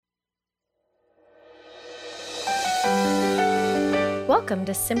Welcome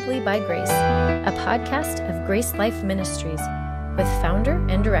to Simply by Grace, a podcast of Grace Life Ministries with founder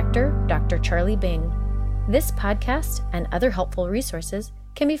and director Dr. Charlie Bing. This podcast and other helpful resources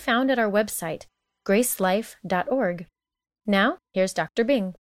can be found at our website, gracelife.org. Now, here's Dr.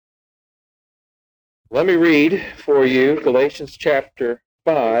 Bing. Let me read for you Galatians chapter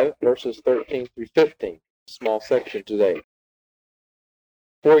 5, verses 13 through 15, small section today.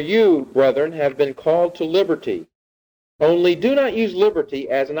 For you, brethren, have been called to liberty. Only do not use liberty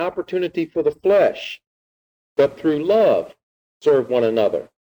as an opportunity for the flesh, but through love serve one another.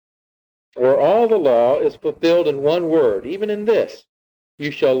 For all the law is fulfilled in one word, even in this,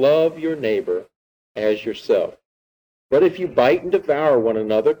 you shall love your neighbor as yourself. But if you bite and devour one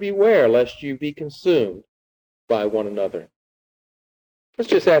another, beware lest you be consumed by one another.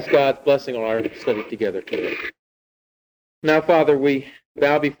 Let's just ask God's blessing on our study together today. Now, Father, we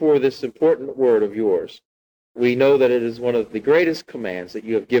bow before this important word of yours. We know that it is one of the greatest commands that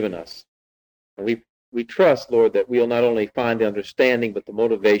you have given us. And we trust, Lord, that we'll not only find the understanding, but the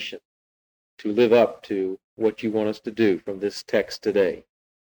motivation to live up to what you want us to do from this text today.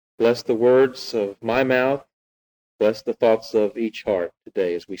 Bless the words of my mouth. Bless the thoughts of each heart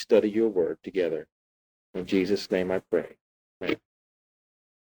today as we study your word together. In Jesus' name I pray. Amen.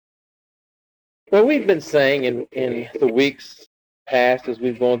 Well, we've been saying in the weeks past as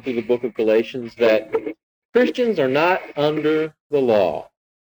we've gone through the book of Galatians that Christians are not under the law,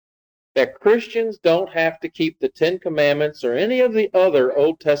 that Christians don't have to keep the Ten Commandments or any of the other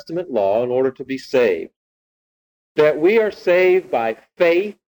Old Testament law in order to be saved, that we are saved by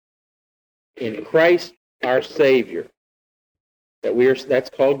faith in Christ our Savior, that's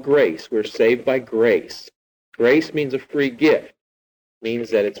called grace. We're saved by grace. Grace means a free gift, means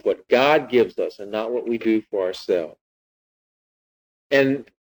that it's what God gives us and not what we do for ourselves. And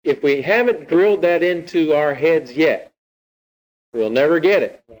if we haven't drilled that into our heads yet, we'll never get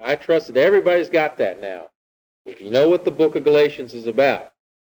it. I trust that everybody's got that now. If you know what the book of Galatians is about,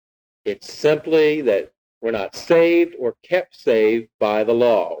 it's simply that we're not saved or kept saved by the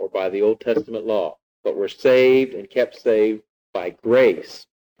law or by the Old Testament law, but we're saved and kept saved by grace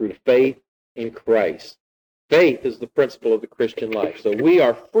through faith in Christ. Faith is the principle of the Christian life. So we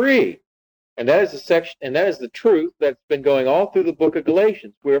are free. And that is the section, and that is the truth that's been going all through the book of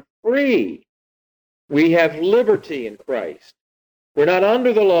Galatians. We're free. We have liberty in Christ. We're not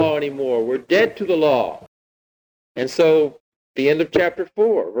under the law anymore. We're dead to the law. And so, the end of chapter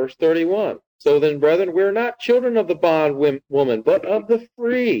 4, verse 31. So then, brethren, we're not children of the bondwoman, but of the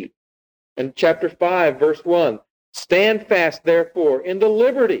free. And chapter 5, verse 1. Stand fast, therefore, in the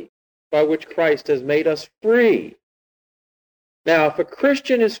liberty by which Christ has made us free. Now, if a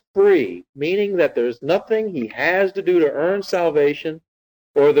Christian is free, meaning that there's nothing he has to do to earn salvation,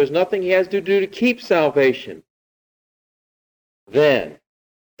 or there's nothing he has to do to keep salvation, then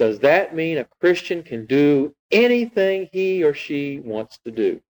does that mean a Christian can do anything he or she wants to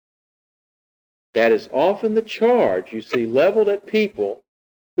do? That is often the charge you see leveled at people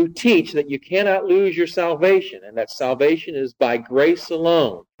who teach that you cannot lose your salvation, and that salvation is by grace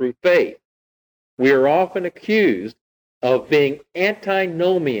alone, through faith. We are often accused of being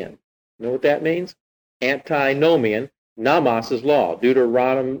antinomian. You know what that means? Antinomian. Nomos is law.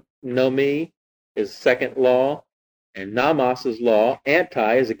 Deuteronomy is second law. And nomos is law.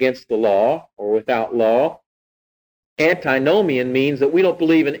 Anti is against the law or without law. Antinomian means that we don't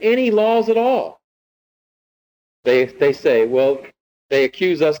believe in any laws at all. They say, well, they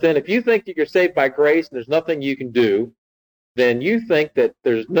accuse us then, if you think that you're saved by grace and there's nothing you can do, then you think that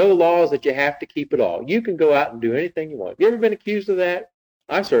there's no laws that you have to keep at all. You can go out and do anything you want. Have you ever been accused of that?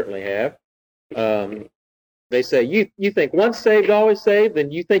 I certainly have. They say, you think once saved, always saved,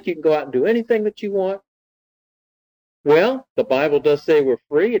 then you think you can go out and do anything that you want? Well, the Bible does say we're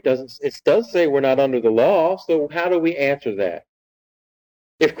free. It does say we're not under the law, so how do we answer that?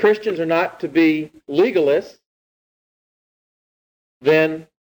 If Christians are not to be legalists, then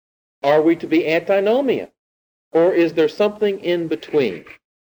are we to be antinomian? Or is there something in between?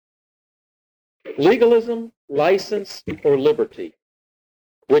 Legalism, license, or liberty?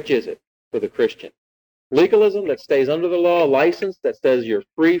 Which is it for the Christian? Legalism that stays under the law, license that says you're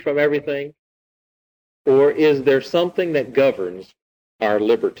free from everything? Or is there something that governs our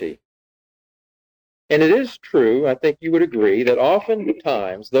liberty? And it is true, I think you would agree, that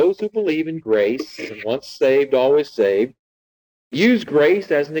oftentimes those who believe in grace, and once saved, always saved, use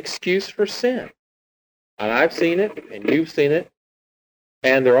grace as an excuse for sin. And I've seen it, and you've seen it.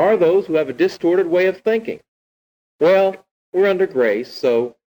 And there are those who have a distorted way of thinking. Well, we're under grace,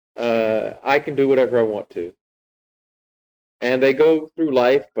 so I can do whatever I want to. And they go through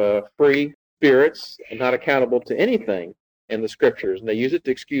life free spirits and not accountable to anything. in the Scriptures, and they use it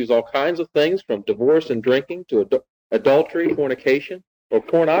to excuse all kinds of things from divorce and drinking to adultery, fornication, or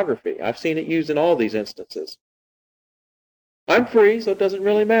pornography. I've seen it used in all these instances. I'm free, so it doesn't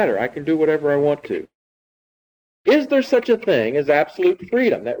really matter. I can do whatever I want to. Is there such a thing as absolute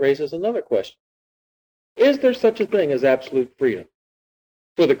freedom? That raises another question. Is there such a thing as absolute freedom?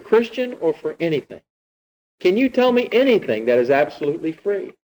 For the Christian or for anything? Can you tell me anything that is absolutely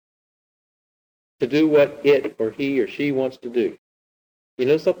free to do what it or he or she wants to do? You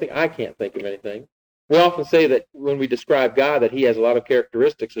know something? I can't think of anything. We often say that when we describe God that he has a lot of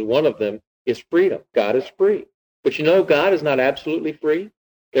characteristics, and one of them is freedom. God is free. But you know, God is not absolutely free.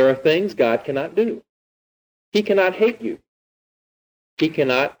 There are things God cannot do. He cannot hate you. He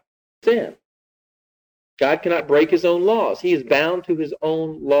cannot sin. God cannot break his own laws. He is bound to his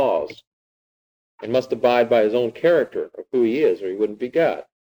own laws and must abide by his own character of who he is, or he wouldn't be God.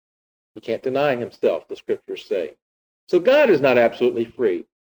 He can't deny himself, the Scriptures say. So God is not absolutely free.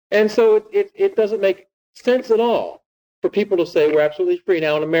 And so it doesn't make sense at all for people to say we're absolutely free.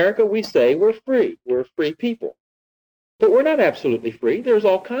 Now in America, we say we're free. We're free people. But we're not absolutely free. There's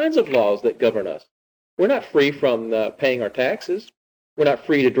all kinds of laws that govern us. We're not free from paying our taxes. We're not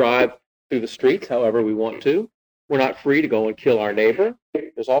free to drive through the streets however we want to. We're not free to go and kill our neighbor.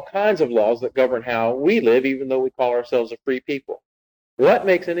 There's all kinds of laws that govern how we live, even though we call ourselves a free people. What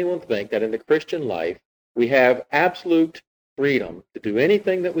makes anyone think that in the Christian life we have absolute freedom to do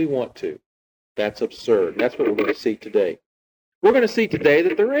anything that we want to? That's absurd. That's what we're going to see today. We're going to see today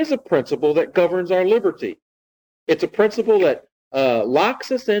that there is a principle that governs our liberty. It's a principle that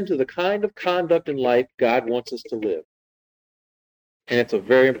locks us into the kind of conduct in life God wants us to live. And it's a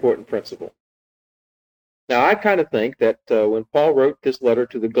very important principle. Now, I kind of think that when Paul wrote this letter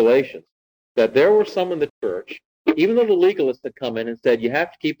to the Galatians, that there were some in the church, even though the legalists had come in and said, you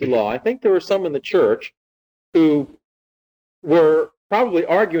have to keep the law, I think there were some in the church who were probably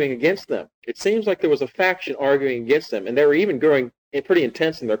arguing against them. It seems like there was a faction arguing against them, and they were even growing pretty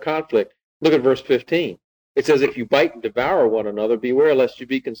intense in their conflict. Look at verse 15. It says, if you bite and devour one another, beware lest you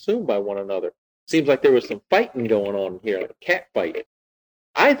be consumed by one another. Seems like there was some fighting going on here, like a cat fight.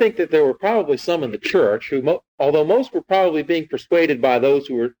 I think that there were probably some in the church who, although most were probably being persuaded by those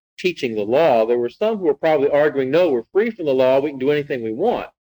who were teaching the law, there were some who were probably arguing, no, we're free from the law, we can do anything we want.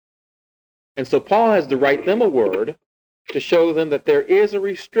 And so Paul has to write them a word to show them that there is a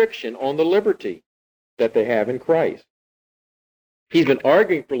restriction on the liberty that they have in Christ. He's been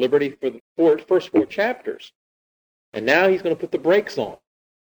arguing for liberty for the first 4 chapters. And now he's going to put the brakes on.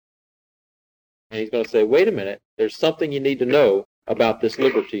 And he's going to say, wait a minute, there's something you need to know about this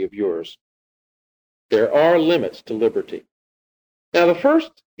liberty of yours. There are limits to liberty. Now the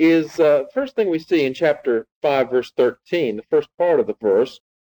first thing we see in chapter 5, verse 13, the first part of the verse,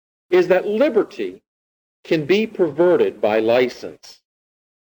 is that liberty can be perverted by license.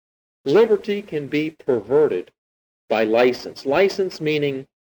 Liberty can be perverted by license. License meaning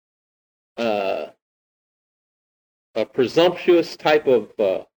a presumptuous type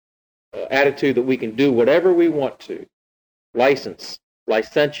of attitude that we can do whatever we want to.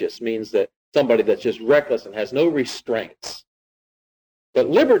 Licentious means that somebody that's just reckless and has no restraints. But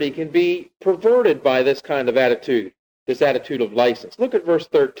liberty can be perverted by this kind of attitude, this attitude of license. Look at verse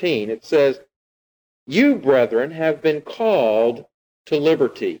 13. It says, you, brethren, have been called to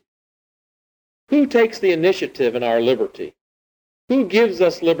liberty. Who takes the initiative in our liberty? Who gives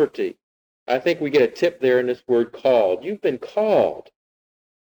us liberty? I think we get a tip there in this word called. You've been called.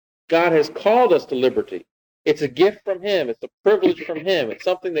 God has called us to liberty. It's a gift from him. It's a privilege from him. It's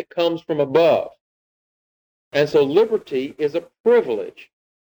something that comes from above. And so liberty is a privilege.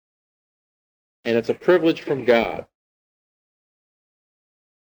 And it's a privilege from God.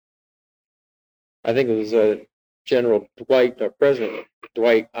 I think it was President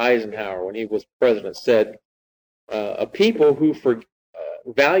Dwight Eisenhower, when he was president, said, a people who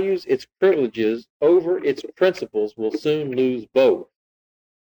values its privileges over its principles will soon lose both.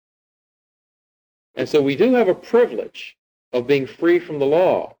 And so we do have a privilege of being free from the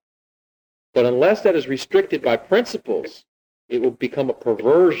law. But unless that is restricted by principles, it will become a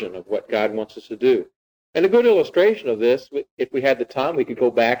perversion of what God wants us to do. And a good illustration of this, if we had the time, we could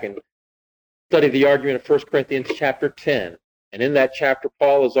go back and study the argument of 1 Corinthians chapter 10. And in that chapter,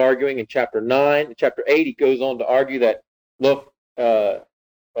 Paul is arguing in chapter 9. In chapter 8, he goes on to argue that, look,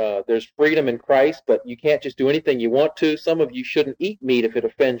 there's freedom in Christ, but you can't just do anything you want to. Some of you shouldn't eat meat if it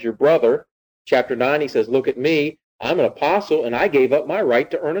offends your brother. Chapter 9, he says, look at me. I'm an apostle, and I gave up my right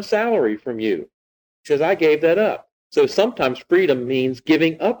to earn a salary from you. He says, I gave that up. So sometimes freedom means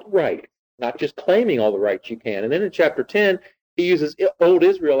giving up rights, not just claiming all the rights you can. And then in chapter 10, he uses old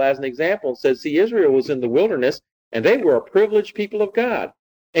Israel as an example and says, see, Israel was in the wilderness, And they were a privileged people of God.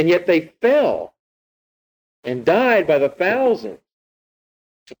 And yet they fell and died by the thousands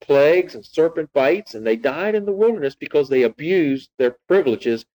to plagues and serpent bites, and they died in the wilderness because they abused their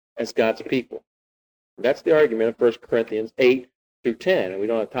privileges as God's people. That's the argument of 1 Corinthians 8 through 10, and we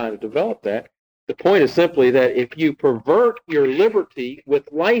don't have time to develop that. The point is simply that if you pervert your liberty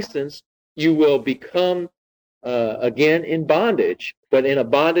with license, you will become, again, in bondage, but in a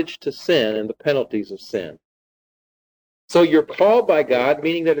bondage to sin and the penalties of sin. So you're called by God,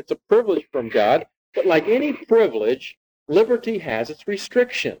 meaning that it's a privilege from God, but like any privilege, liberty has its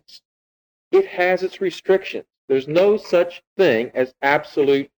restrictions. It has its restrictions. There's no such thing as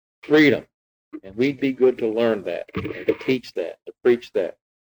absolute freedom. And we'd be good to learn that, and to teach that, to preach that.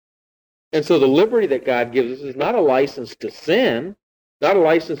 And so the liberty that God gives us is not a license to sin, not a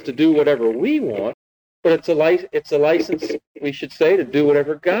license to do whatever we want, but it's a license, we should say, to do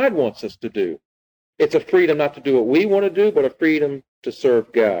whatever God wants us to do. It's a freedom not to do what we want to do, but a freedom to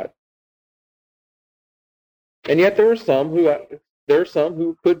serve God. And yet there are some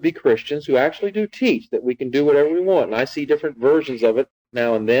who could be Christians who actually do teach that we can do whatever we want. And I see different versions of it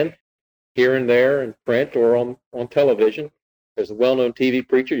now and then, here and there in print or on television. There's a well-known TV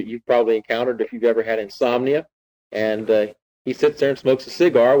preacher that you've probably encountered if you've ever had insomnia. And he sits there and smokes a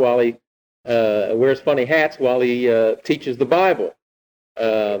cigar while he wears funny hats while he teaches the Bible.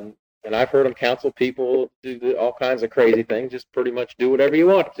 And I've heard him counsel people to do all kinds of crazy things, just pretty much do whatever you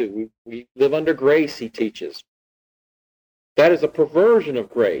want to. We live under grace, he teaches. That is a perversion of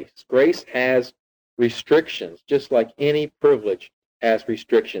grace. Grace has restrictions, just like any privilege has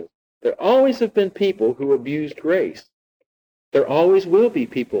restrictions. There always have been people who abused grace. There always will be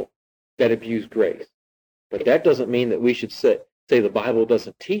people that abuse grace. But that doesn't mean that we should say the Bible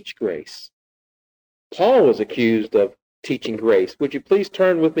doesn't teach grace. Paul was accused of teaching grace. Would you please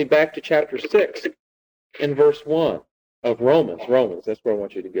turn with me back to chapter 6 and verse 1 of Romans. Romans, that's where I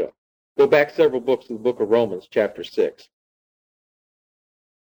want you to go. Go back several books to the book of Romans, chapter 6.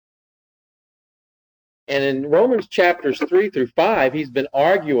 And in Romans chapters 3 through 5, he's been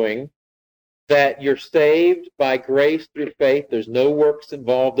arguing that you're saved by grace through faith. There's no works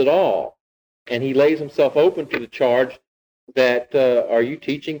involved at all. And he lays himself open to the charge that, are you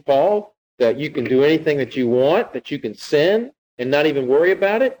teaching, Paul, that you can do anything that you want, that you can sin and not even worry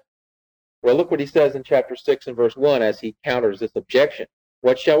about it? Well, look what he says in chapter 6 and verse 1 as he counters this objection.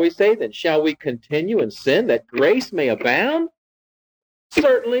 What shall we say then? Shall we continue in sin that grace may abound?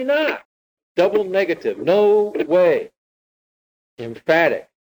 Certainly not. Double negative. No way. Emphatic.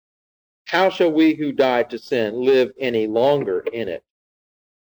 How shall we who died to sin live any longer in it?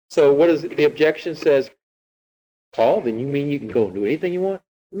 So what is it? The objection says, Paul, then you mean you can go and do anything you want?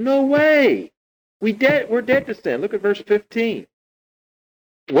 No way. We're dead to sin. Look at verse 15.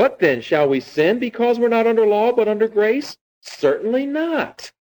 What then? Shall we sin because we're not under law but under grace? Certainly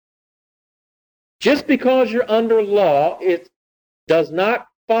not. Just because you're under law, it does not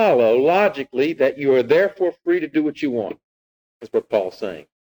follow logically that you are therefore free to do what you want. That's what Paul's saying.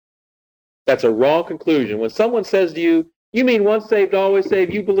 That's a wrong conclusion. When someone says to you, you mean once saved, always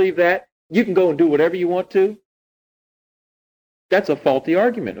saved, you believe that, you can go and do whatever you want to? That's a faulty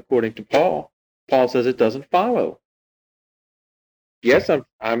argument, according to Paul. Paul says it doesn't follow. Yes, I'm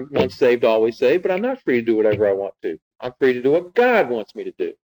once saved, always saved, but I'm not free to do whatever I want to. I'm free to do what God wants me to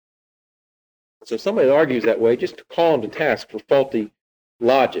do. So if somebody argues that way, just call them to task for faulty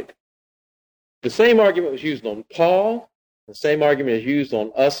logic. The same argument was used on Paul. The same argument is used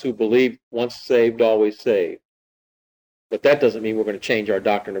on us who believe once saved, always saved. But that doesn't mean we're going to change our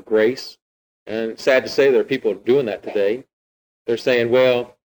doctrine of grace. And it's sad to say there are people doing that today. They're saying,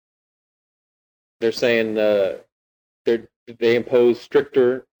 they impose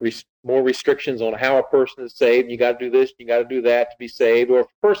stricter, more restrictions on how a person is saved. You got to do this, you got to do that to be saved. Or if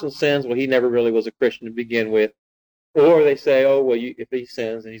a person sins, well, he never really was a Christian to begin with. Or they say, if he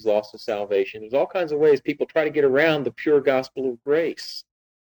sins and he's lost his salvation. There's all kinds of ways people try to get around the pure gospel of grace.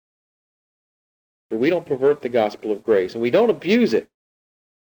 But we don't pervert the gospel of grace, and we don't abuse it.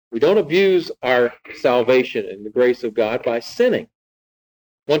 We don't abuse our salvation and the grace of God by sinning.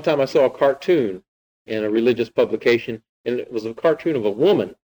 One time I saw a cartoon in a religious publication, and it was a cartoon of a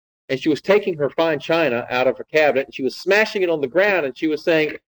woman, and she was taking her fine china out of her cabinet, and she was smashing it on the ground, and she was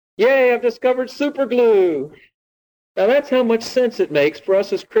saying, "Yay, I've discovered super glue." Now that's how much sense it makes for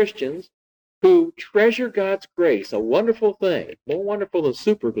us as Christians who treasure God's grace, a wonderful thing, more wonderful than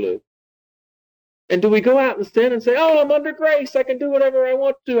super glue. And do we go out and sin and say, I'm under grace, I can do whatever I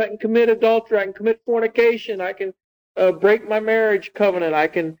want to, I can commit adultery, I can commit fornication, I can break my marriage covenant, I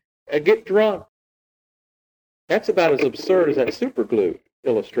can get drunk. That's about as absurd as that super glue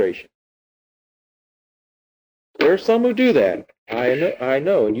illustration. There are some who do that. I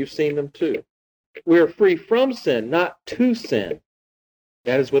know, and you've seen them too. We are free from sin, not to sin.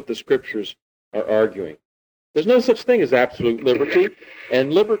 That is what the scriptures are arguing. There's no such thing as absolute liberty,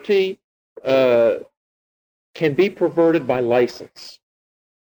 and liberty can be perverted by license,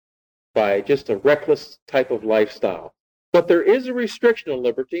 by just a reckless type of lifestyle. But there is a restriction on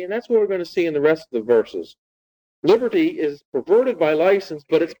liberty, and that's what we're going to see in the rest of the verses. Liberty is perverted by license,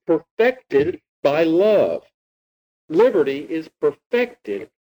 but it's perfected by love. Liberty is perfected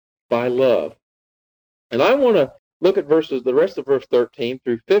by love. And I want to look at the rest of verse 13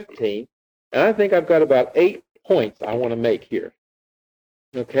 through 15, and I think I've got about 8 points I want to make here.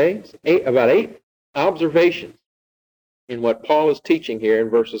 Okay? About 8 observations in what Paul is teaching here in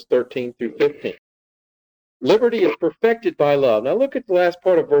verses 13 through 15. Liberty is perfected by love. Now look at the last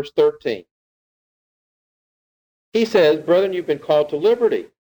part of verse 13. He says, brethren, you've been called to liberty.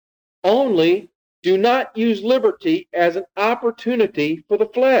 Only do not use liberty as an opportunity for the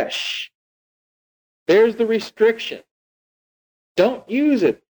flesh. There's the restriction. Don't use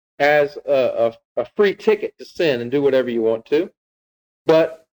it as a free ticket to sin and do whatever you want to,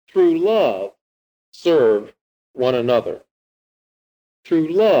 but through love, serve one another. Through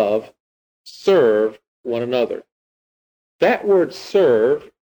love, serve one another. That word serve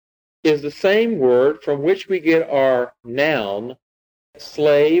is the same word from which we get our noun,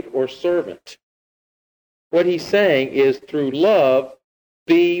 slave or servant. What he's saying is through love,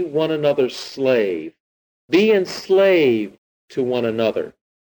 be one another's slave. Be enslaved to one another.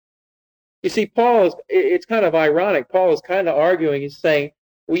 You see, it's kind of ironic. Paul is kind of arguing. He's saying,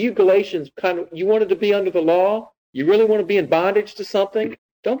 well, you Galatians, you wanted to be under the law? You really want to be in bondage to something?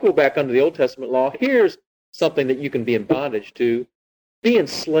 Don't go back under the Old Testament law. Here's something that you can be in bondage to. Be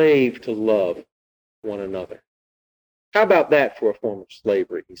enslaved to love one another. How about that for a form of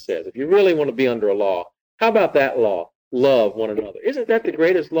slavery, he says. If you really want to be under a law, how about that law? Love one another. Isn't that the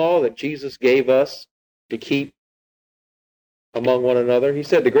greatest law that Jesus gave us to keep among one another? He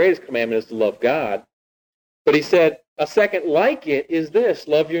said the greatest commandment is to love God. But he said a second like it is this,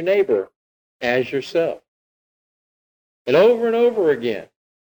 love your neighbor as yourself. And over again,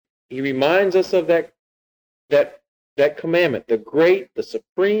 he reminds us of that commandment, the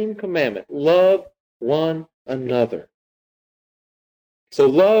supreme commandment, love one another. So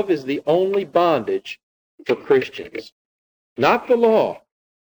love is the only bondage for Christians. Not the law,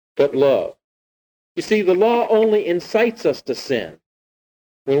 but love. You see, the law only incites us to sin.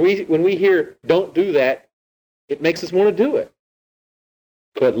 When we hear, don't do that, it makes us want to do it.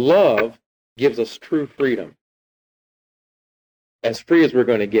 But love gives us true freedom. As free as we're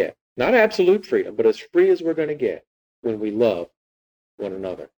going to get. Not absolute freedom, but as free as we're going to get when we love one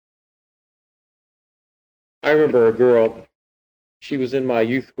another. I remember a girl, she was in my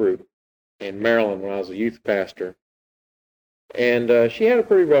youth group in Maryland when I was a youth pastor. And she had a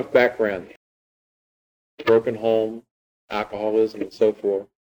pretty rough background. Broken home, alcoholism, and so forth.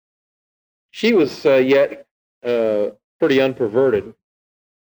 She was yet pretty unperverted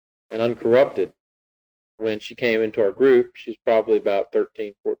and uncorrupted when she came into our group. She's probably about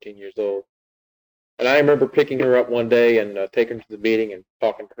 13, 14 years old. And I remember picking her up one day and taking her to the meeting and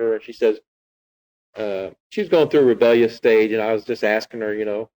talking to her. And she says, she was going through a rebellious stage, and I was just asking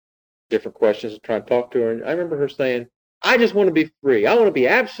her, different questions and trying to talk to her. And I remember her saying, I just want to be free. I want to be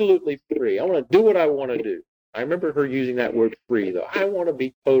absolutely free. I want to do what I want to do. I remember her using that word free, though. I want to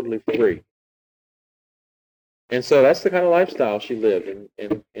be totally free. And so that's the kind of lifestyle she lived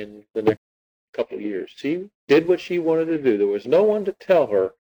in the next couple of years. She did what she wanted to do. There was no one to tell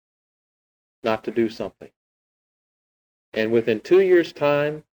her not to do something. And within 2 years'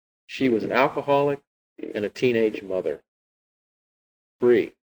 time, she was an alcoholic and a teenage mother.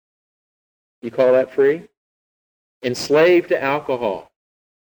 Free. You call that free? Enslaved to alcohol.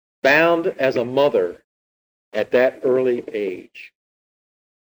 Bound as a mother at that early age.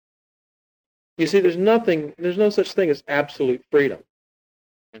 You see, there's no such thing as absolute freedom.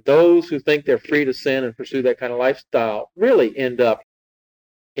 And those who think they're free to sin and pursue that kind of lifestyle really end up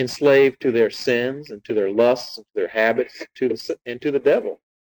enslaved to their sins and to their lusts and to their habits and to the devil,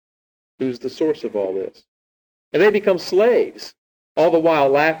 who's the source of all this. And they become slaves, all the while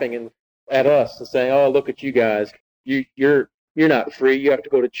laughing at us and saying, oh, look at you guys. You're not free. You have to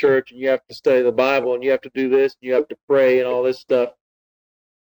go to church and you have to study the Bible and you have to do this and you have to pray and all this stuff.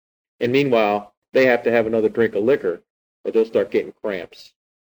 And meanwhile, they have to have another drink of liquor or they'll start getting cramps.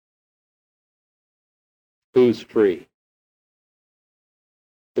 Who's free?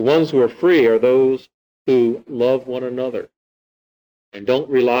 The ones who are free are those who love one another and don't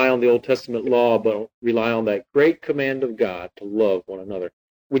rely on the Old Testament law, but rely on that great command of God to love one another.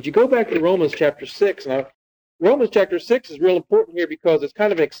 Would you go back to Romans chapter 6? And Romans chapter 6 is real important here because it's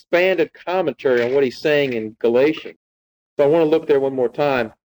kind of an expanded commentary on what he's saying in Galatians. So I want to look there one more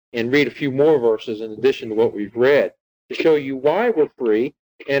time and read a few more verses in addition to what we've read to show you why we're free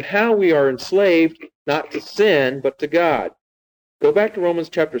and how we are enslaved not to sin but to God. Go back to Romans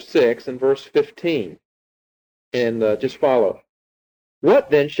chapter 6 and verse 15 and just follow.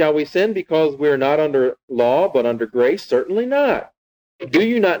 What then, shall we sin because we are not under law but under grace? Certainly not. Do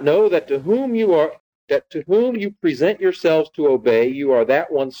you not know that to whom you present yourselves to obey, you are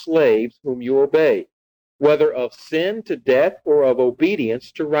that one's slaves whom you obey, whether of sin to death or of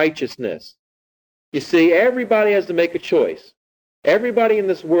obedience to righteousness? You see, everybody has to make a choice. Everybody in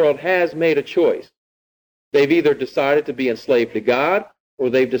this world has made a choice. They've either decided to be enslaved to God or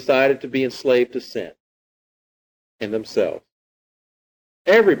they've decided to be enslaved to sin and themselves.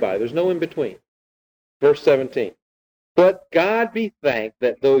 Everybody. There's no in between. Verse 17. But God be thanked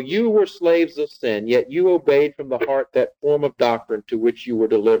that though you were slaves of sin, yet you obeyed from the heart that form of doctrine to which you were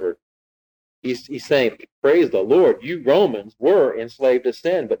delivered. He's saying, praise the Lord, you Romans were enslaved to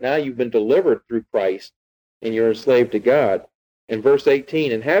sin, but now you've been delivered through Christ and you're enslaved to God. In verse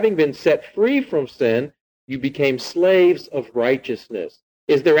 18, and having been set free from sin, you became slaves of righteousness.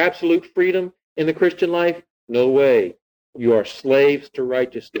 Is there absolute freedom in the Christian life? No way. You are slaves to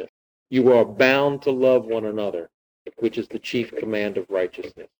righteousness. You are bound to love one another, which is the chief command of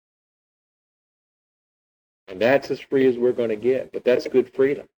righteousness. And that's as free as we're going to get, but that's good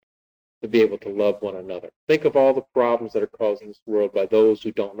freedom, to be able to love one another. Think of all the problems that are caused in this world by those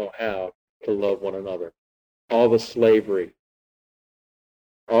who don't know how to love one another. All the slavery,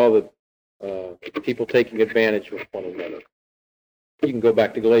 all the people taking advantage of one another. You can go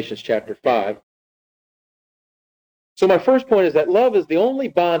back to Galatians chapter 5. So my first point is that love is the only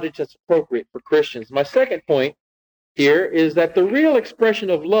bondage that's appropriate for Christians. My second point here is that the real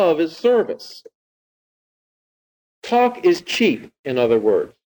expression of love is service. Talk is cheap, in other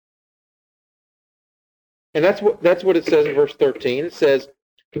words. And that's what it says in verse 13. It says,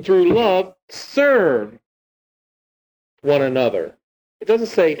 through love, serve one another. It doesn't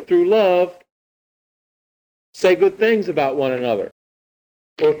say through love, say good things about one another.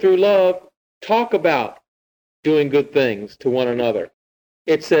 Or through love, talk about doing good things to one another.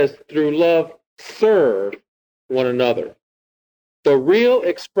 It says through love, serve one another. The real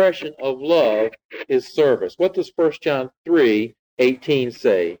expression of love is service. What does 1 John 3:18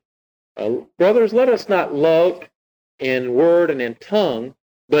 say? Brothers, let us not love in word and in tongue,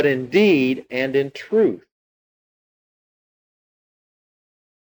 but in deed and in truth.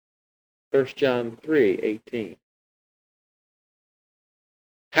 1 John 3:18.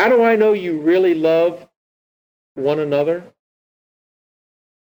 How do I know you really love one another?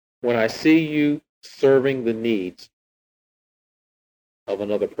 When I see you serving the needs of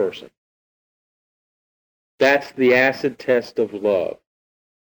another person. That's the acid test of love.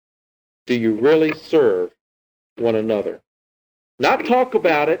 Do you really serve one another? Not talk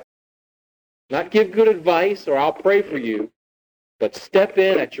about it, not give good advice or I'll pray for you, but step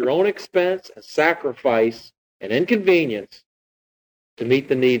in at your own expense and sacrifice and inconvenience to meet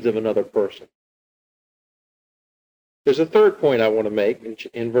the needs of another person. There's a third point I want to make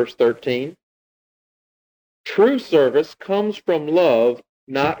in verse 13. True service comes from love,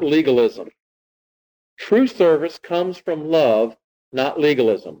 not legalism. True service comes from love, not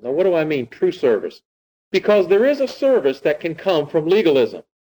legalism. Now, what do I mean, true service? Because there is a service that can come from legalism.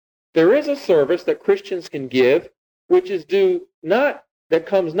 There is a service that Christians can give, which is that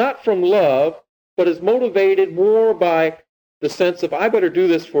comes not from love, but is motivated more by the sense of, I better do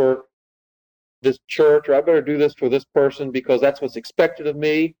this for this church, or I better do this for this person because that's what's expected of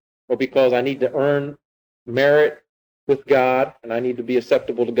me, or because I need to earn merit with God, and I need to be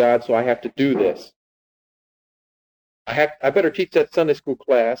acceptable to God, so I have to do this. I better teach that Sunday school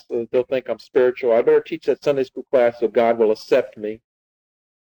class so that they'll think I'm spiritual. I better teach that Sunday school class so God will accept me.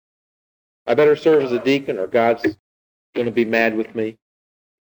 I better serve as a deacon or God's going to be mad with me.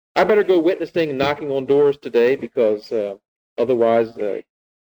 I better go witnessing and knocking on doors today because otherwise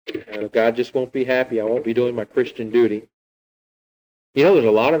God just won't be happy. I won't be doing my Christian duty. You know, there's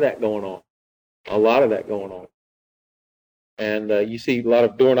a lot of that going on. A lot of that going on. And you see a lot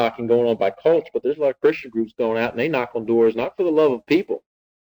of door knocking going on by cults, but there's a lot of Christian groups going out and they knock on doors not for the love of people.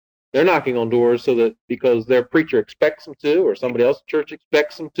 They're knocking on doors so that because their preacher expects them to, or somebody else in church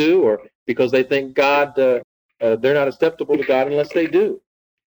expects them to, or because they think God, they're not acceptable to God unless they do.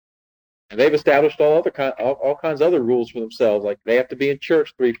 And they've established all kinds of other rules for themselves, like they have to be in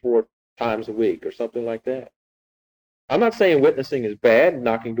church 3-4 times a week or something like that. I'm not saying witnessing is bad, and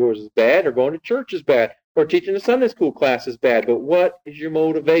knocking doors is bad, or going to church is bad, or teaching a Sunday school class is bad, but what is your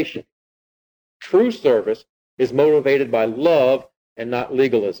motivation? True service is motivated by love and not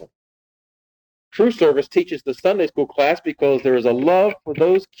legalism. True service teaches the Sunday school class because there is a love for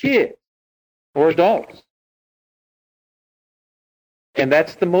those kids or adults. And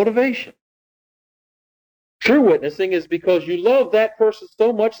that's the motivation. True witnessing is because you love that person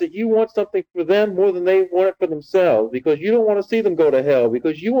so much that you want something for them more than they want it for themselves, because you don't want to see them go to hell,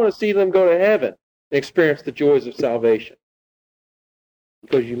 because you want to see them go to heaven and experience the joys of salvation,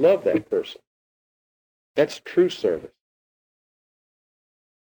 because you love that person. That's true service.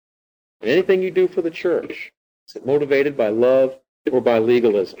 And anything you do for the church, is it motivated by love or by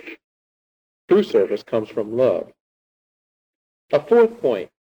legalism? True service comes from love. A fourth point.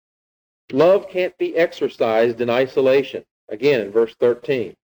 Love can't be exercised in isolation. Again, in verse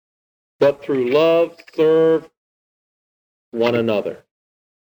 13. But through love, serve one another.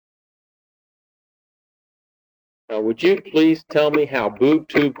 Now, would you please tell me how boob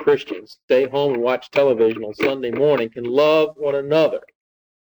tube Christians stay home and watch television on Sunday morning can love one another?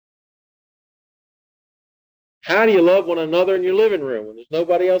 How do you love one another in your living room when there's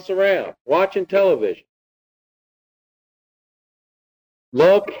nobody else around, watching television?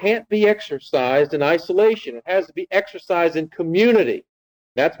 Love can't be exercised in isolation. It has to be exercised in community.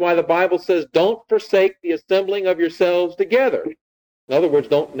 That's why the Bible says, don't forsake the assembling of yourselves together. In other words,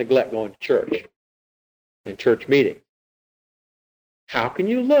 don't neglect going to church and church meetings. How can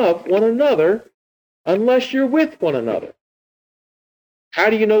you love one another unless you're with one another? How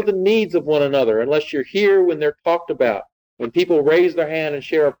do you know the needs of one another unless you're here when they're talked about, when people raise their hand and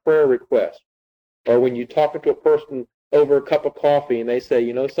share a prayer request, or when you're talking to a person over a cup of coffee and they say,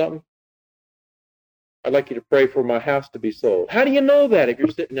 you know something? I'd like you to pray for my house to be sold. How do you know that if you're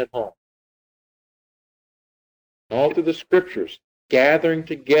sitting at home? All through the scriptures, gathering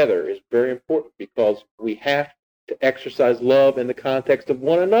together is very important because we have to exercise love in the context of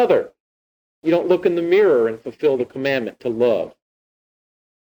one another. You don't look in the mirror and fulfill the commandment to love.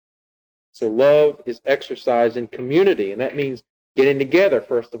 So love is exercised in community, and that means getting together,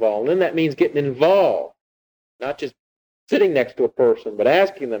 first of all. And then that means getting involved, not just sitting next to a person, but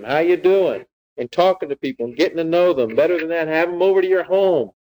asking them, how you doing? And talking to people and getting to know them. Better than that, have them over to your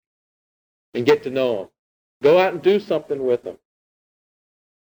home and get to know them. Go out and do something with them.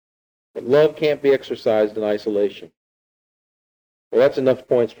 But love can't be exercised in isolation. Well, that's enough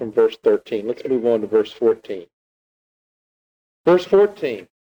points from verse 13. Let's move on to verse 14. Verse 14,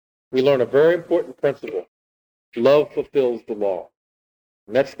 we learn a very important principle. Love fulfills the law.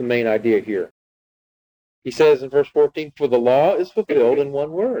 And that's the main idea here. He says in verse 14, for the law is fulfilled in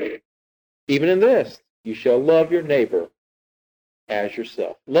one word. Even in this, you shall love your neighbor as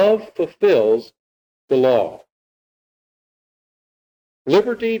yourself. Love fulfills the law.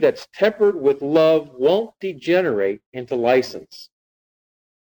 Liberty that's tempered with love won't degenerate into license.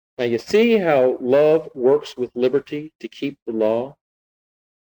 Now you see how love works with liberty to keep the law?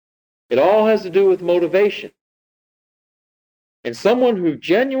 It all has to do with motivation. And someone who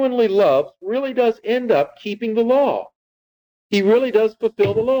genuinely loves really does end up keeping the law. He really does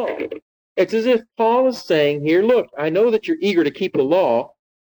fulfill the law. It's as if Paul is saying here, look, I know that you're eager to keep the law.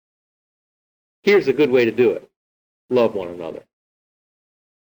 Here's a good way to do it. Love one another.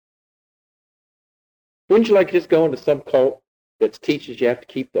 Wouldn't you like to just go into some cult that teaches you have to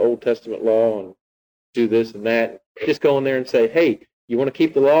keep the Old Testament law and do this and that? Just go in there and say, hey, you want to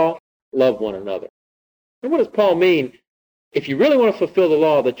keep the law? Love one another. And what does Paul mean? If you really want to fulfill the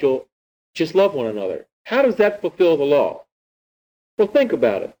law, that you'll just love one another. How does that fulfill the law? Well, think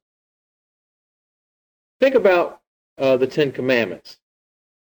about it. Think about the Ten Commandments,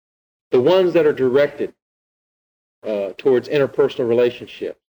 the ones that are directed towards interpersonal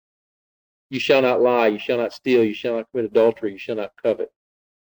relationships. You shall not lie, you shall not steal, you shall not commit adultery, you shall not covet.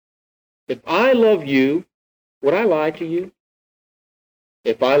 If I love you, would I lie to you?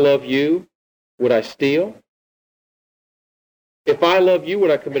 If I love you, would I steal? If I love you,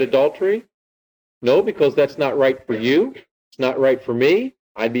 would I commit adultery? No, because that's not right for you. It's not right for me.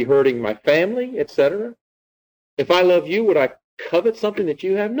 I'd be hurting my family, etc. If I love you, would I covet something that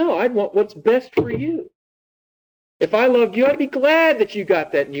you have? No, I'd want what's best for you. If I loved you, I'd be glad that you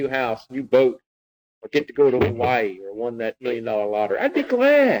got that new house, new boat, or get to go to Hawaii or won that $1 million lottery. I'd be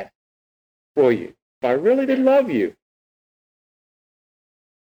glad for you if I really did love you.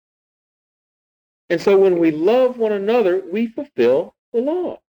 And so when we love one another, we fulfill the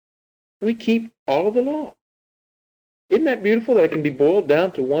law. We keep all of the law. Isn't that beautiful that it can be boiled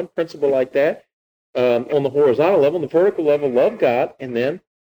down to one principle like that? On the horizontal level, on the vertical level, love God, and then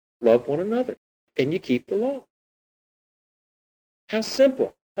love one another. And you keep the law. How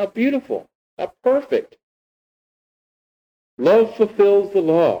simple, how beautiful, how perfect. Love fulfills the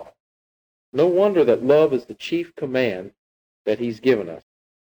law. No wonder that love is the chief command that he's given us.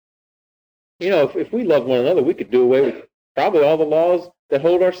 If we love one another, we could do away with probably all the laws that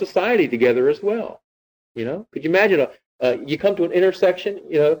hold our society together as well. Could you imagine you come to an intersection,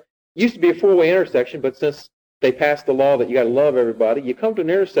 used to be a four-way intersection, but since they passed the law that you got to love everybody, you come to an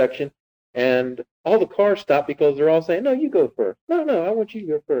intersection and all the cars stop because they're all saying, no, you go first. No, I want you to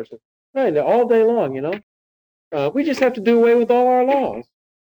go first. Right, all day long, we just have to do away with all our laws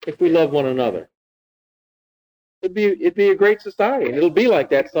if we love one another. It'd be a great society, and it'll be like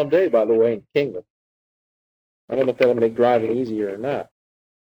that someday, by the way, in the kingdom. I don't know if that'll make driving easier or not.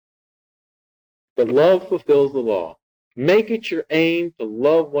 But love fulfills the law. Make it your aim to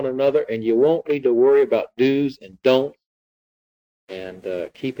love one another, and you won't need to worry about do's and don'ts and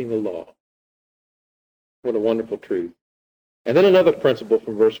keeping the law. What a wonderful truth. And then another principle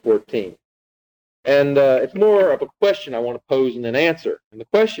from verse 14. And it's more of a question I want to pose and then answer. And the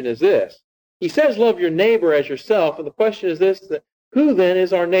question is this. He says, love your neighbor as yourself. And the question is this, that who then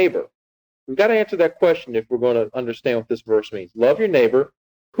is our neighbor? We've got to answer that question if we're going to understand what this verse means. Love your neighbor.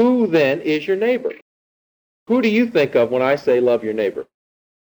 Who then is your neighbor? Who do you think of when I say love your neighbor?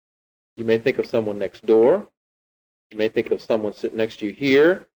 You may think of someone next door. You may think of someone sitting next to you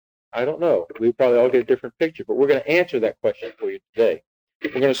here. I don't know. We probably all get a different picture, but we're going to answer that question for you today.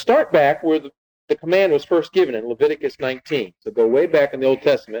 We're going to start back where the command was first given in Leviticus 19. So go way back in the Old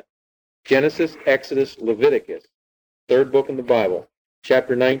Testament. Genesis, Exodus, Leviticus, third book in the Bible,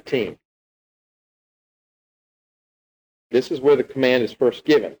 chapter 19. This is where the command is first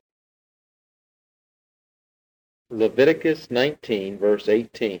given. Leviticus 19, verse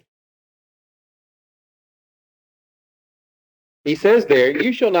 18. He says there,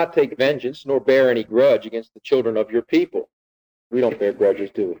 you shall not take vengeance nor bear any grudge against the children of your people. We don't bear grudges,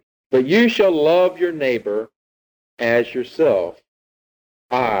 do we? But you shall love your neighbor as yourself.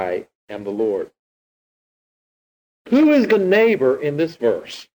 I am the Lord. Who is the neighbor in this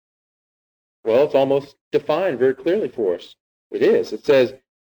verse? Well, it's almost defined very clearly for us. It is. It says,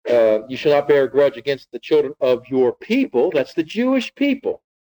 you shall not bear a grudge against the children of your people. That's the Jewish people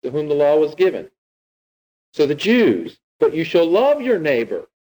to whom the law was given. So the Jews. But you shall love your neighbor,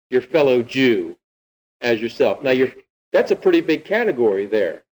 your fellow Jew, as yourself. Now, that's a pretty big category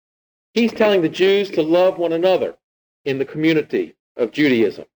there. He's telling the Jews to love one another in the community of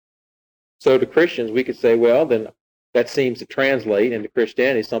Judaism. So to Christians, we could say, well, then that seems to translate into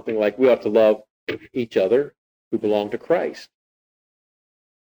Christianity something like we ought to love each other who belong to Christ.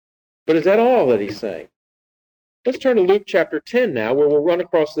 But is that all that he's saying? Let's turn to Luke chapter 10 now, where we'll run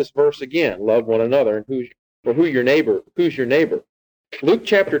across this verse again, love one another, and who's your neighbor. Luke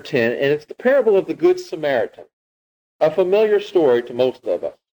chapter 10, and it's the parable of the Good Samaritan, a familiar story to most of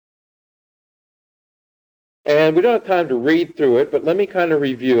us. And we don't have time to read through it, but let me kind of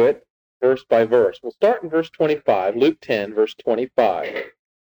review it verse by verse. We'll start in verse 25, Luke 10, verse 25.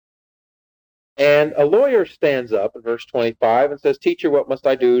 And a lawyer stands up in verse 25 and says, Teacher, what must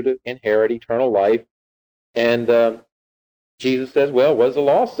I do to inherit eternal life? And Jesus says, well, what does the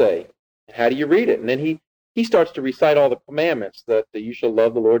law say? How do you read it? And then he starts to recite all the commandments that you shall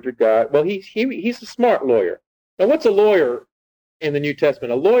love the Lord your God. Well, he's a smart lawyer. Now, what's a lawyer in the New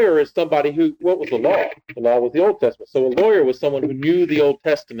Testament? A lawyer is somebody what was the law? The law was the Old Testament. So a lawyer was someone who knew the Old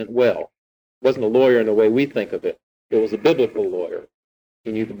Testament well. It wasn't a lawyer in the way we think of it. It was a biblical lawyer.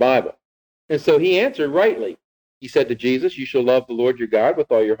 He knew the Bible. And so he answered rightly. He said to Jesus, you shall love the Lord your God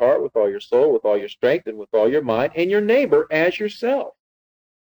with all your heart, with all your soul, with all your strength, and with all your mind, and your neighbor as yourself.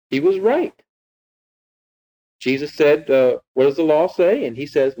 He was right. Jesus said, what does the law say? And he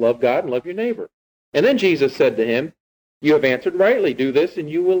says, love God and love your neighbor. And then Jesus said to him, you have answered rightly. Do this and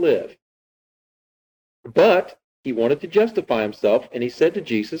you will live. But he wanted to justify himself, and he said to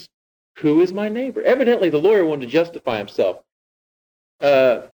Jesus, who is my neighbor? Evidently, the lawyer wanted to justify himself.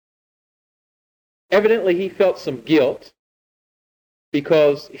 Evidently, he felt some guilt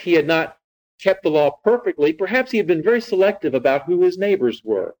because he had not kept the law perfectly. Perhaps he had been very selective about who his neighbors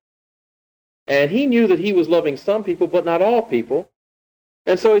were. And he knew that he was loving some people, but not all people.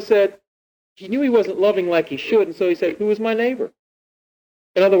 And so he knew he wasn't loving like he should, and so he said, who is my neighbor?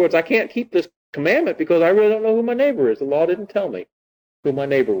 In other words, I can't keep this commandment because I really don't know who my neighbor is. The law didn't tell me who my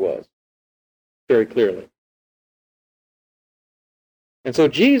neighbor was very clearly. And so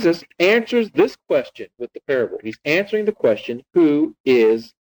Jesus answers this question with the parable. He's answering the question, who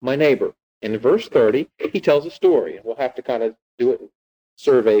is my neighbor? And in verse 30, he tells a story, and we'll have to kind of do it in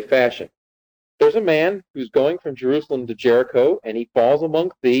survey fashion. There's a man who's going from Jerusalem to Jericho, and he falls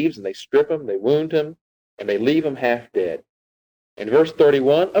among thieves, and they strip him, they wound him, and they leave him half dead. In verse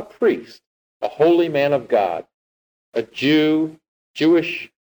 31, a priest, a holy man of God, a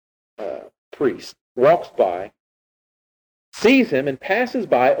Jewish priest, walks by, sees him, and passes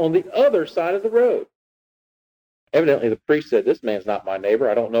by on the other side of the road. Evidently, the priest said, "This man's not my neighbor.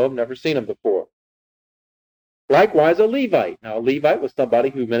 I don't know him, never seen him before." Likewise, a Levite. Now, a Levite was somebody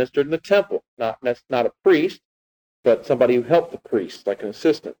who ministered in the temple. That's not a priest, but somebody who helped the priest, like an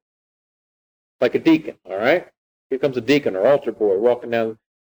assistant, like a deacon, all right? Here comes a deacon or altar boy walking down,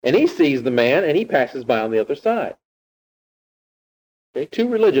 and he sees the man, and he passes by on the other side. Okay, two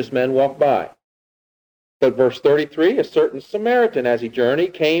religious men walk by. But verse 33, a certain Samaritan, as he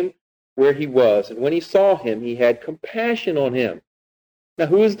journeyed, came where he was, and when he saw him, he had compassion on him. Now,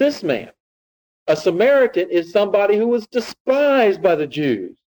 who is this man? A Samaritan is somebody who was despised by the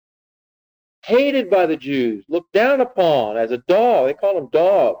Jews, hated by the Jews, looked down upon as a dog. They called them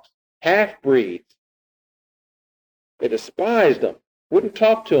dogs, half-breeds. They despised them, wouldn't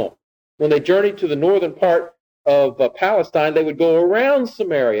talk to them. When they journeyed to the northern part of Palestine, they would go around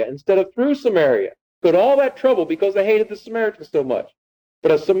Samaria instead of through Samaria. Go to all that trouble because they hated the Samaritans so much.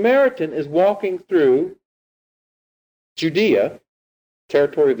 But a Samaritan is walking through Judea,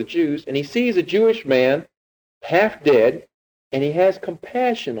 territory of the Jews, and he sees a Jewish man half dead, and he has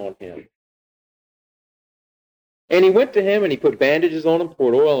compassion on him. And he went to him, and he put bandages on him,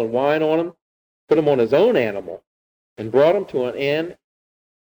 poured oil and wine on him, put him on his own animal, and brought him to an inn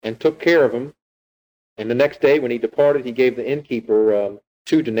and took care of him. And the next day when he departed, he gave the innkeeper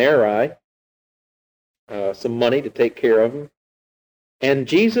 2 denarii, some money to take care of him. And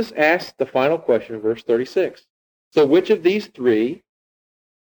Jesus asked the final question in verse 36. So which of these 3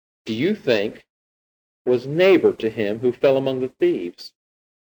 do you think was neighbor to him who fell among the thieves?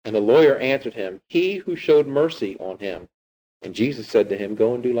 And the lawyer answered him, he who showed mercy on him. And Jesus said to him,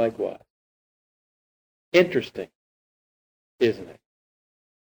 go and do likewise. Interesting, isn't it?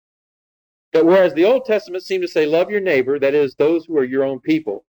 That whereas the Old Testament seemed to say, love your neighbor, that is, those who are your own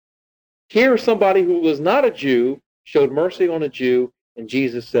people, here somebody who was not a Jew showed mercy on a Jew, and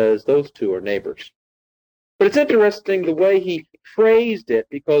Jesus says those 2 are neighbors. But it's interesting the way he phrased it,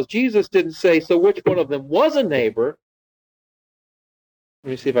 because Jesus didn't say, so which one of them was a neighbor? Let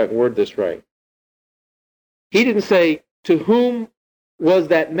me see if I can word this right. He didn't say, to whom was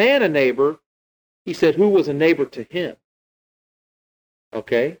that man a neighbor? He said, who was a neighbor to him?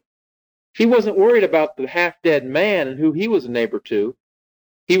 Okay? He wasn't worried about the half-dead man and who he was a neighbor to.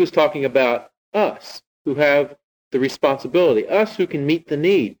 He was talking about us who have the responsibility, us who can meet the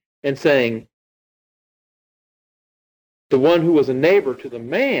need, and saying, the one who was a neighbor to the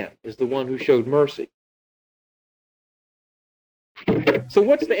man is the one who showed mercy. So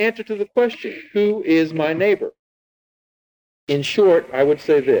what's the answer to the question, who is my neighbor? In short, I would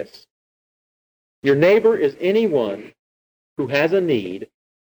say this. Your neighbor is anyone who has a need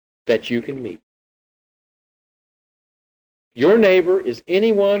that you can meet. Your neighbor is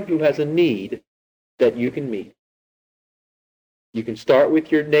anyone who has a need that you can meet. You can start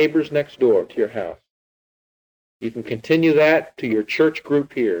with your neighbors next door to your house. You can continue that to your church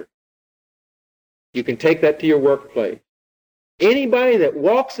group here. You can take that to your workplace. Anybody that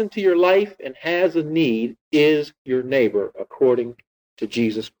walks into your life and has a need is your neighbor, according to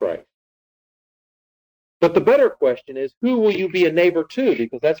Jesus Christ. But the better question is, who will you be a neighbor to?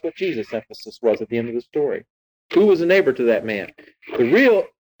 Because that's what Jesus' emphasis was at the end of the story. Who was a neighbor to that man? The real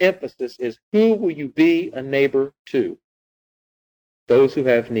emphasis is, who will you be a neighbor to? Those who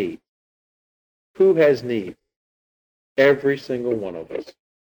have need. Who has need? Every single one of us.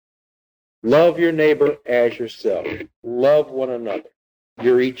 Love your neighbor as yourself. Love one another.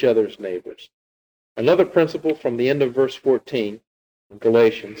 You're each other's neighbors. Another principle from the end of verse 14 in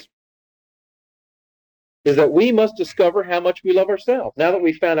Galatians is that we must discover how much we love ourselves. Now that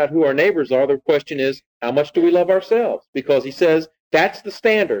we found out who our neighbors are, the question is, how much do we love ourselves? Because he says that's the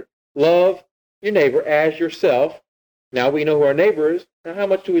standard. Love your neighbor as yourself. Now we know who our neighbor is. Now how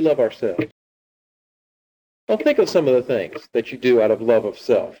much do we love ourselves? Well, think of some of the things that you do out of love of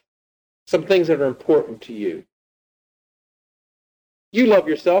self. Some things that are important to you. You love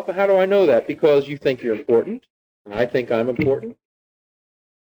yourself, and how do I know that? Because you think you're important, and I think I'm important.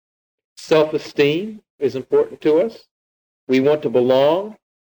 Self-esteem is important to us. We want to belong.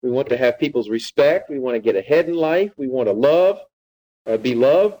 We want to have people's respect. We want to get ahead in life. We want to love, be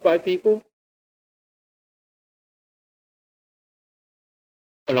loved by people.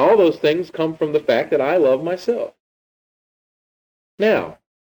 And all those things come from the fact that I love myself. Now,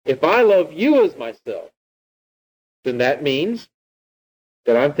 if I love you as myself, then that means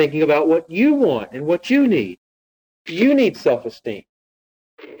that I'm thinking about what you want and what you need. Do you need self-esteem?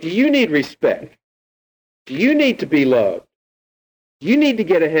 Do you need respect? Do you need to be loved? Do you need to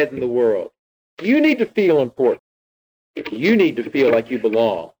get ahead in the world? Do you need to feel important? Do you need to feel like you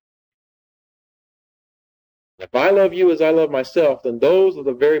belong? If I love you as I love myself, then those are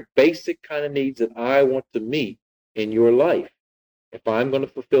the very basic kind of needs that I want to meet in your life. If I'm going to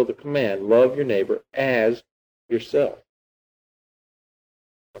fulfill the command, love your neighbor as yourself.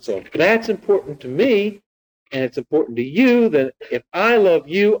 So if that's important to me, and it's important to you, then if I love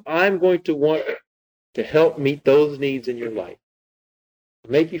you, I'm going to want to help meet those needs in your life.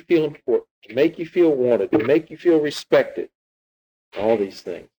 To make you feel important, to make you feel wanted, to make you feel respected. All these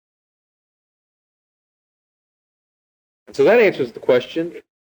things. And so that answers the question,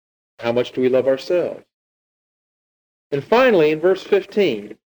 how much do we love ourselves? And finally, in verse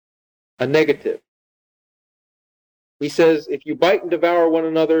 15, a negative. He says, if you bite and devour one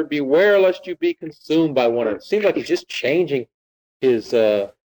another, beware lest you be consumed by one another. It seems like he's just changing his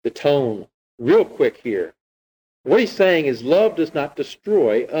the tone real quick here. What he's saying is love does not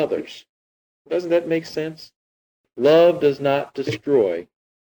destroy others. Doesn't that make sense? Love does not destroy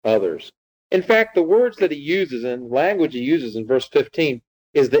others. In fact, the words that he uses and language he uses in verse 15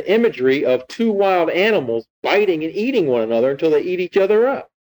 is the imagery of two wild animals biting and eating one another until they eat each other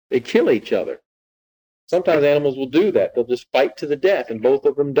up. They kill each other. Sometimes animals will do that. They'll just fight to the death, and both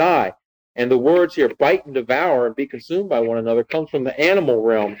of them die. And the words here, bite and devour and be consumed by one another, comes from the animal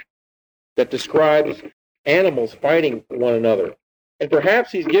realm that describes animals fighting one another. And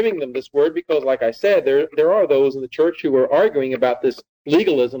perhaps he's giving them this word because, like I said, there are those in the church who are arguing about this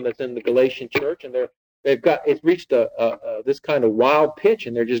legalism that's in the Galatian church, and it's reached this kind of wild pitch,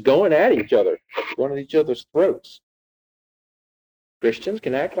 and they're just going at each other, going at each other's throats. Christians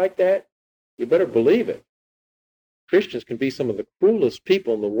can act like that? You better believe it. Christians can be some of the cruelest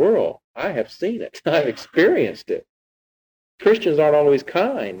people in the world. I have seen it. I've experienced it. Christians aren't always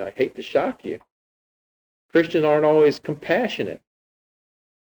kind. I hate to shock you. Christians aren't always compassionate.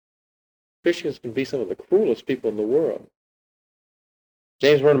 Christians can be some of the cruelest people in the world.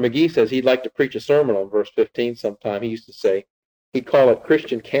 James Vernon McGee says he'd like to preach a sermon on verse 15 sometime. He used to say he'd call it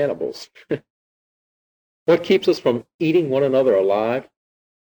Christian cannibals. What keeps us from eating one another alive?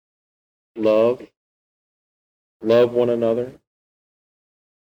 Love. Love one another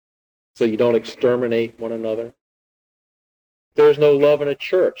so you don't exterminate one another. If there's no love in a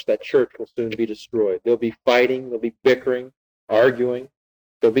church, that church will soon be destroyed. There'll be fighting, there'll be bickering, arguing,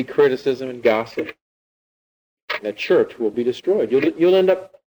 there'll be criticism and gossip. And the church will be destroyed. You'll end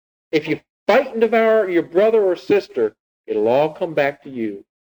up, if you fight and devour your brother or sister, it'll all come back to you,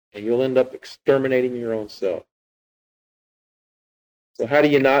 and you'll end up exterminating your own self. So how do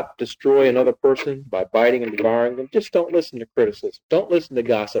you not destroy another person? By biting and devouring them? Just don't listen to criticism. Don't listen to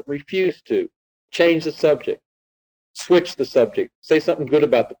gossip. Refuse to. Change the subject. Switch the subject. Say something good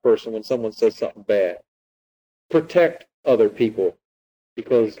about the person when someone says something bad. Protect other people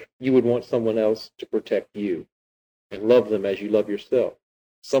because you would want someone else to protect you. And love them as you love yourself.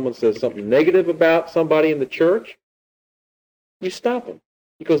 Someone says something negative about somebody in the church, you stop them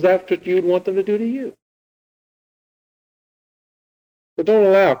because that's what you would want them to do to you. But don't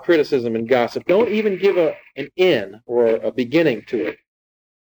allow criticism and gossip. Don't even give an end or a beginning to it,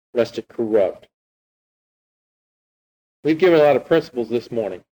 lest it corrupt. We've given a lot of principles this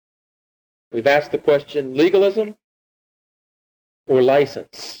morning. We've asked the question, legalism or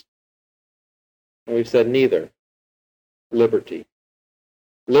license? And we've said neither. Liberty.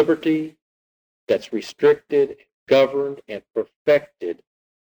 Liberty that's restricted, governed, and perfected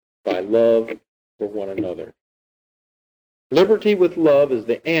by love for one another. Liberty with love is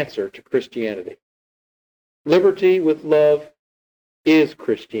the answer to Christianity. Liberty with love is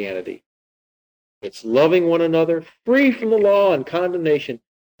Christianity. It's loving one another, free from the law and condemnation,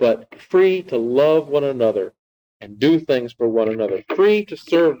 but free to love one another and do things for one another. Free to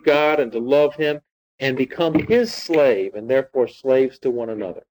serve God and to love Him and become His slave, and therefore slaves to one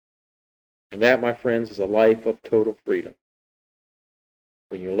another. And that, my friends, is a life of total freedom.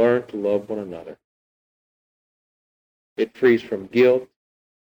 When you learn to love one another. It frees from guilt.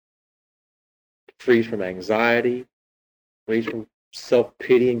 It frees from anxiety. Frees from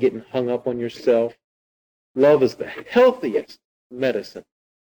self-pity and getting hung up on yourself. Love is the healthiest medicine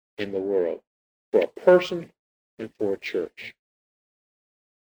in the world for a person and for a church.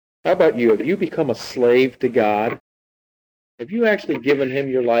 How about you? Have you become a slave to God? Have you actually given Him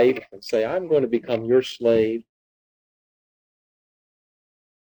your life and say, I'm going to become your slave?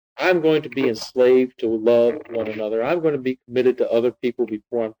 I'm going to be enslaved to love one another. I'm going to be committed to other people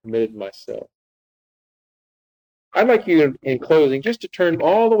before I'm committed to myself. I'd like you, in closing, just to turn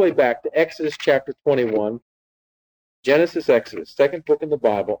all the way back to Exodus chapter 21. Genesis, Exodus, second book in the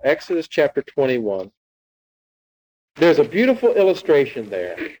Bible, Exodus chapter 21. There's a beautiful illustration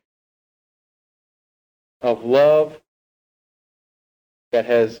there of love that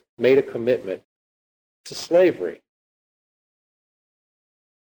has made a commitment to slavery.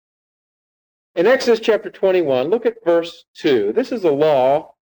 In Exodus chapter 21, look at verse 2. This is a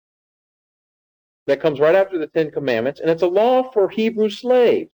law that comes right after the Ten Commandments, and it's a law for Hebrew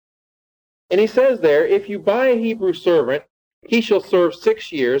slaves. And he says there, if you buy a Hebrew servant, he shall serve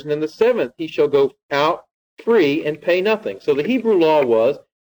 6 years, and in the 7th he shall go out free and pay nothing. So the Hebrew law was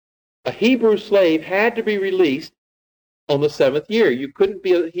a Hebrew slave had to be released on the 7th year. You couldn't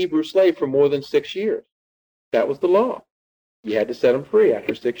be a Hebrew slave for more than 6 years. That was the law. You had to set him free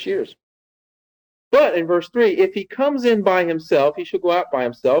after 6 years. But in verse 3, if he comes in by himself, he shall go out by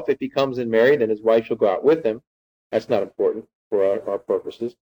himself. If he comes in married, then his wife shall go out with him. That's not important for our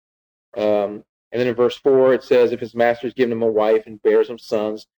purposes. And then in verse 4, it says, if his master has given him a wife and bears him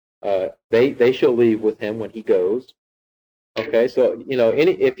sons, they shall leave with him when he goes. Okay, so,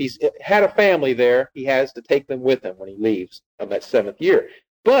 if he's had a family there, he has to take them with him when he leaves on that 7th year.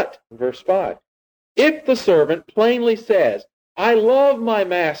 But, verse 5, if the servant plainly says, I love my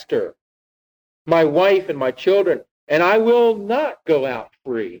master, my wife and my children, and I will not go out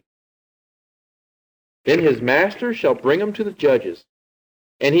free, then his master shall bring him to the judges,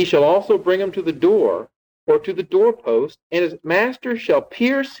 and he shall also bring him to the door or to the doorpost, and his master shall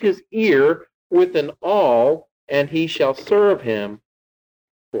pierce his ear with an awl, and he shall serve him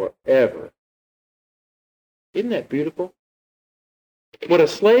forever. Isn't that beautiful? What a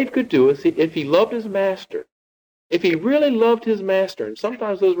slave could do is if he loved his master, if he really loved his master, and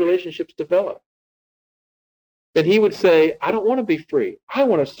sometimes those relationships develop, then he would say, I don't want to be free. I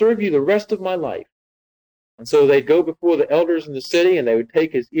want to serve you the rest of my life. And so they'd go before the elders in the city, and they would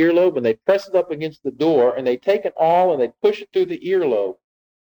take his earlobe, and they'd press it up against the door, and they'd take an awl, and they'd push it through the earlobe.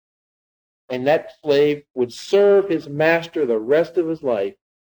 And that slave would serve his master the rest of his life,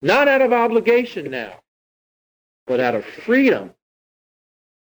 not out of obligation now, but out of freedom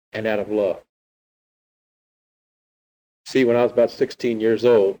and out of love. See, when I was about 16 years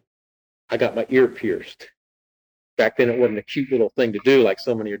old, I got my ear pierced. Back then, it wasn't a cute little thing to do like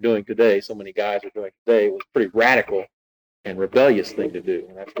so many are doing today. So many guys are doing today. It was a pretty radical and rebellious thing to do,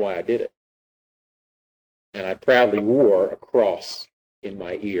 and that's why I did it. And I proudly wore a cross in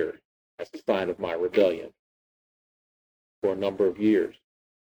my ear as a sign of my rebellion for a number of years.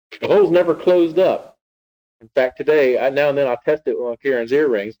 The hole's never closed up. In fact, today, now and then I'll test it on Karen's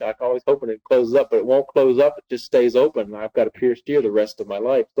earrings. I'm always hoping it closes up, but it won't close up. It just stays open, and I've got a pierced ear the rest of my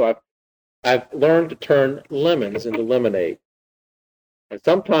life. So I've learned to turn lemons into lemonade. And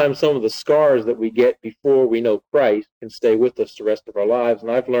sometimes some of the scars that we get before we know Christ can stay with us the rest of our lives.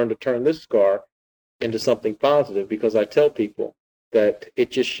 And I've learned to turn this scar into something positive because I tell people that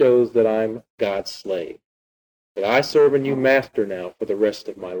it just shows that I'm God's slave, that I serve a new master now for the rest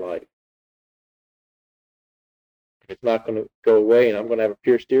of my life. If it's not going to go away and I'm going to have a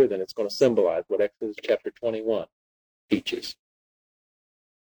pierced ear, then it's going to symbolize what Exodus chapter 21 teaches.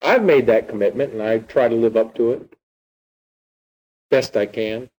 I've made that commitment, and I try to live up to it best I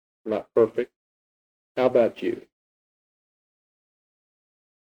can. I'm not perfect. How about you?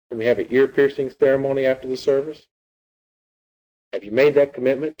 Can we have an ear-piercing ceremony after the service? Have you made that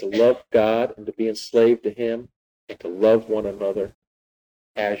commitment to love God and to be enslaved to Him and to love one another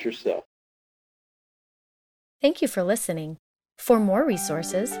as yourself? Thank you for listening. For more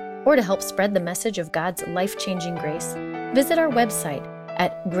resources, or to help spread the message of God's life-changing grace, visit our website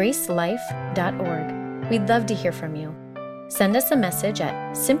at gracelife.org. We'd love to hear from you. Send us a message at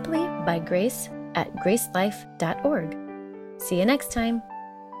simplybygrace@gracelife.org. See you next time.